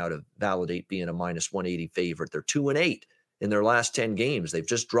right now to validate being a minus 180 favorite? They're 2-8 in their last 10 games. They've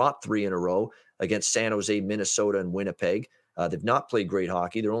just dropped 3 in a row against San Jose, Minnesota, and Winnipeg. They've not played great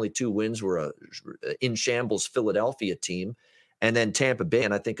hockey. Their only 2 wins were a in shambles Philadelphia team, and then Tampa Bay.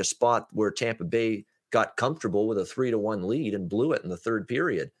 And I think a spot where Tampa Bay got comfortable with a 3-1 lead and blew it in the third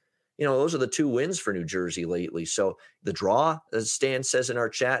period. Those are the 2 wins for New Jersey lately. So the draw, as Stan says in our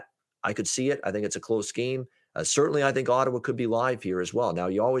chat, I could see it. I think it's a close game. Certainly, I think Ottawa could be live here as well. Now,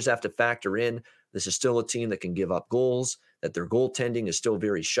 you always have to factor in this is still a team that can give up goals, that their goaltending is still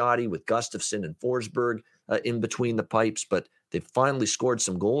very shoddy with Gustafsson and Forsberg in between the pipes, but they've finally scored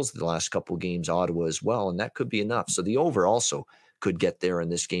some goals the last couple of games, Ottawa as well, and that could be enough. So the over also could get there in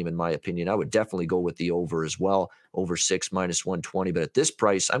this game, in my opinion. I would definitely go with the over as well, over 6 minus 120. But at this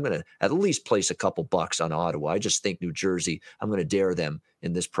price, I'm going to at least place a couple bucks on Ottawa. I just think New Jersey, I'm going to dare them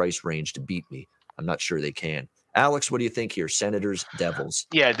in this price range to beat me. I'm not sure they can. Alex, what do you think here? Senators, Devils.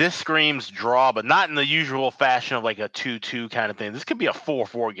 Yeah, this screams draw, but not in the usual fashion of like a 2-2 kind of thing. This could be a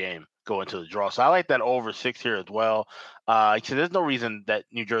 4-4 game going to the draw. So I like that over 6 here as well. So there's no reason that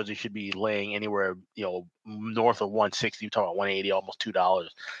New Jersey should be laying anywhere, north of 160. You talk about 180, almost $2.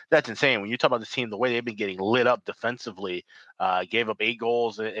 That's insane. When you talk about this team, the way they've been getting lit up defensively, gave up 8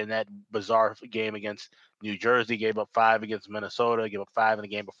 goals in that bizarre game against New Jersey, gave up 5 against Minnesota, gave up 5 in the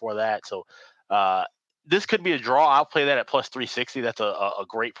game before that. So this could be a draw. I'll play that at plus 360. That's a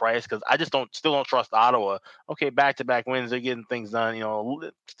great price because I just still don't trust Ottawa. Okay, back-to-back wins, they're getting things done,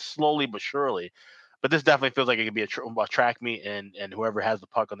 slowly but surely. But this definitely feels like it could be a track meet, and whoever has the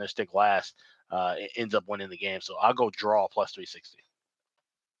puck on their stick last ends up winning the game. So I'll go draw plus 360.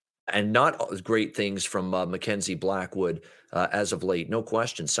 And not great things from Mackenzie Blackwood as of late. No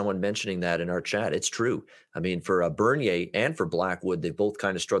question. Someone mentioning that in our chat. It's true. I mean, for Bernier and for Blackwood, they both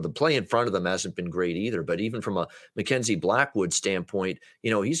kind of struggled. The play in front of them hasn't been great either. But even from a Mackenzie Blackwood standpoint,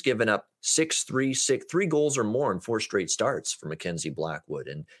 he's given up 3 goals or more in 4 straight starts for Mackenzie Blackwood.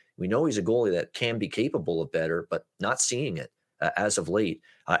 And we know he's a goalie that can be capable of better, but not seeing it as of late.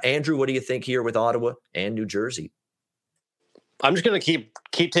 Andrew, what do you think here with Ottawa and New Jersey? I'm just going to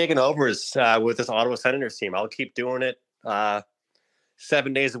keep taking overs with this Ottawa Senators team. I'll keep doing it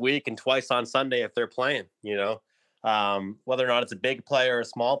 7 days a week and twice on Sunday if they're playing, whether or not it's a big play or a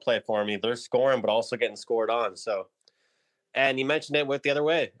small play for me, they're scoring, but also getting scored on. So, and you mentioned it with the other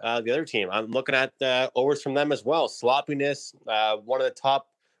way, the other team. I'm looking at overs from them as well. Sloppiness, one of the top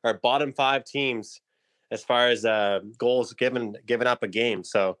or bottom 5 teams as far as goals given up a game.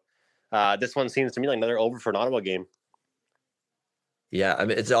 So this one seems to me like another over for an Ottawa game. Yeah, I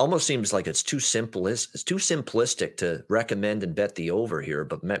mean, it almost seems like it's too simplistic to recommend and bet the over here.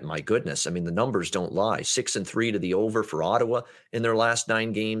 But my goodness, I mean, the numbers don't lie. 6-3 to the over for Ottawa in their last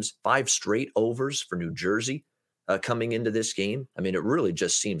 9 games. 5 straight overs for New Jersey coming into this game. I mean, it really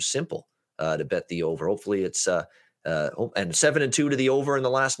just seems simple to bet the over. Hopefully, it's and 7-2 to the over in the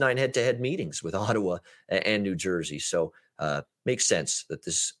last 9 head-to-head meetings with Ottawa and New Jersey. So makes sense that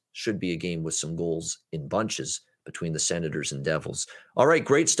this should be a game with some goals in bunches between the Senators and Devils. All right,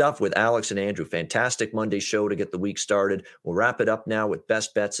 great stuff with Alex and Andrew. Fantastic Monday show to get the week started. We'll wrap it up now with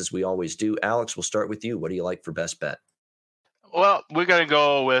best bets as we always do. Alex, we'll start with you. What do you like for best bet? Well, we're going to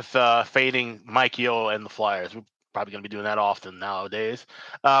go with fading Mike Yeo and the Flyers. probably going to be doing that often nowadays.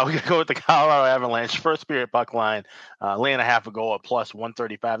 We're going to go with the Colorado Avalanche first period puck line, laying a half a goal at plus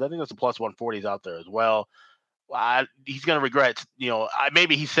 135. I think there's a plus 140s out there as well. He's going to regret,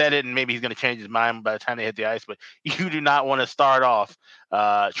 maybe he said it and maybe he's going to change his mind by the time they hit the ice, but you do not want to start off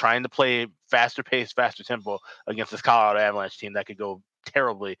trying to play faster pace, faster tempo against this Colorado Avalanche team that could go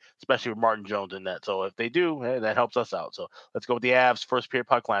terribly, especially with Martin Jones in that. So if they do, hey, that helps us out. So let's go with the Avs first period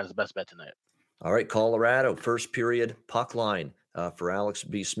puck line is the best bet tonight. All right, Colorado first period puck line for Alex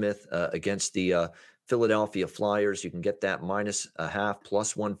B. Smith against the Philadelphia Flyers. You can get that minus a half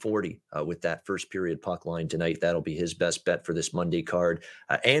plus 140 with that first period puck line tonight. That'll be his best bet for this Monday card.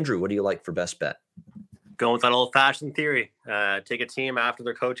 Andrew, what do you like for best bet? Going with that old-fashioned theory. Take a team after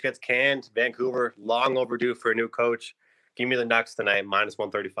their coach gets canned. Vancouver, long overdue for a new coach. Give me the Ducks tonight, minus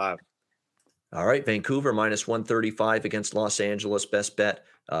 135. All right, Vancouver minus 135 against Los Angeles. Best bet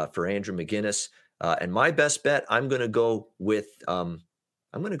for Andrew McGinnis. And my best bet, I'm going to go with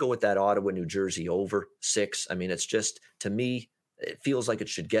that Ottawa, New Jersey over 6. I mean, it's just, to me, it feels like it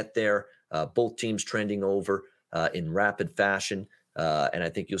should get there. Both teams trending over in rapid fashion. And I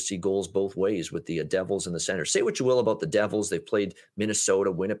think you'll see goals both ways with the Devils in the center. Say what you will about the Devils. They've played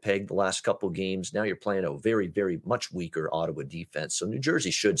Minnesota, Winnipeg the last couple games. Now you're playing a very, very much weaker Ottawa defense. So New Jersey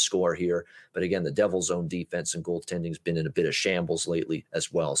should score here. But again, the Devils' own defense and goaltending has been in a bit of shambles lately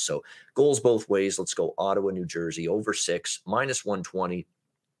as well. So goals both ways. Let's go Ottawa, New Jersey over 6, minus 120.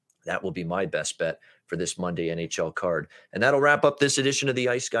 That will be my best bet for this Monday NHL card. And that'll wrap up this edition of the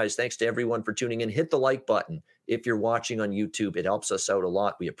Ice Guys. Thanks to everyone for tuning in. Hit the like button if you're watching on YouTube. It helps us out a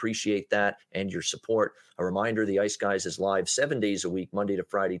lot. We appreciate that and your support. A reminder, the Ice Guys is live 7 days a week, Monday to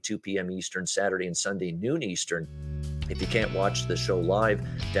Friday, 2 p.m. Eastern, Saturday and Sunday, noon Eastern. If you can't watch the show live,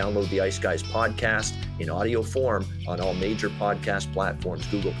 download the Ice Guys podcast in audio form on all major podcast platforms,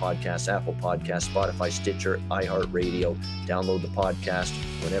 Google Podcasts, Apple Podcasts, Spotify, Stitcher, iHeartRadio. Download the podcast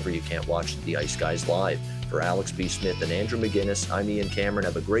whenever you can't watch the Ice Guys live. For Alex B. Smith and Andrew McGinnis, I'm Ian Cameron.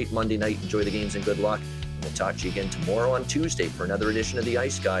 Have a great Monday night. Enjoy the games and good luck. And we'll talk to you again tomorrow on Tuesday for another edition of the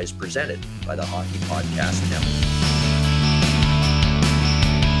Ice Guys presented by the Hockey Podcast Network.